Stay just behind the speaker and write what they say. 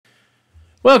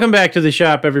Welcome back to the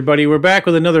shop, everybody. We're back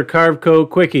with another Carveco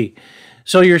quickie.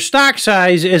 So your stock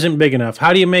size isn't big enough.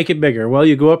 How do you make it bigger? Well,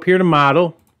 you go up here to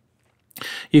Model,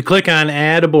 you click on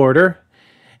Add a Border,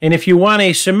 and if you want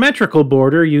a symmetrical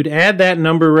border, you'd add that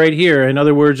number right here. In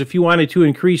other words, if you wanted to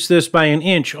increase this by an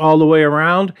inch all the way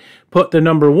around, put the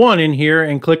number 1 in here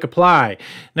and click Apply.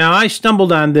 Now, I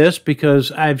stumbled on this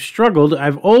because I've struggled.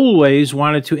 I've always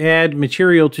wanted to add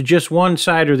material to just one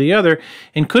side or the other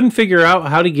and couldn't figure out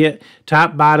how to get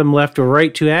top, bottom, left, or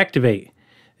right to activate.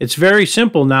 It's very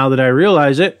simple now that I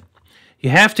realize it. You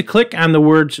have to click on the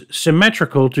words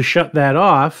symmetrical to shut that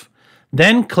off.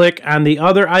 Then click on the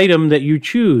other item that you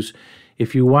choose.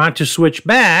 If you want to switch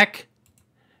back,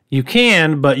 you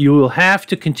can, but you will have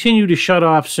to continue to shut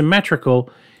off symmetrical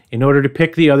in order to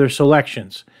pick the other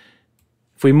selections.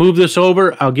 If we move this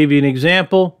over, I'll give you an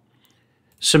example.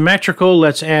 Symmetrical,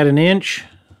 let's add an inch.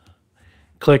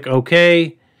 Click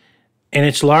OK, and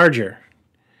it's larger.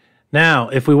 Now,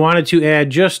 if we wanted to add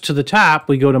just to the top,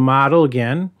 we go to Model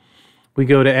again. We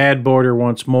go to Add Border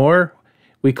once more.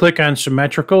 We click on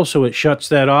symmetrical, so it shuts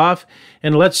that off.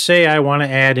 And let's say I want to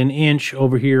add an inch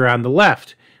over here on the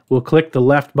left. We'll click the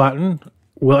left button.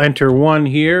 We'll enter 1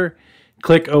 here.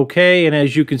 Click OK, and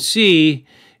as you can see,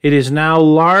 it is now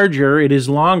larger. It is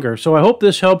longer. So I hope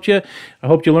this helped you. I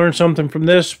hope you learned something from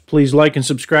this. Please like and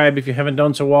subscribe if you haven't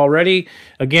done so already.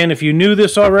 Again, if you knew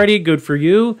this already, good for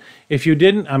you. If you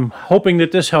didn't, I'm hoping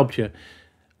that this helped you.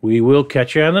 We will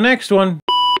catch you on the next one.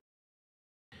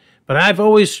 But I've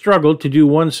always struggled to do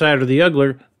one side or the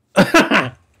other.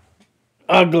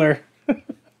 Ugler.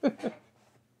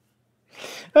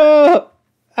 Oh,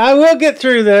 I will get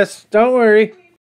through this. Don't worry.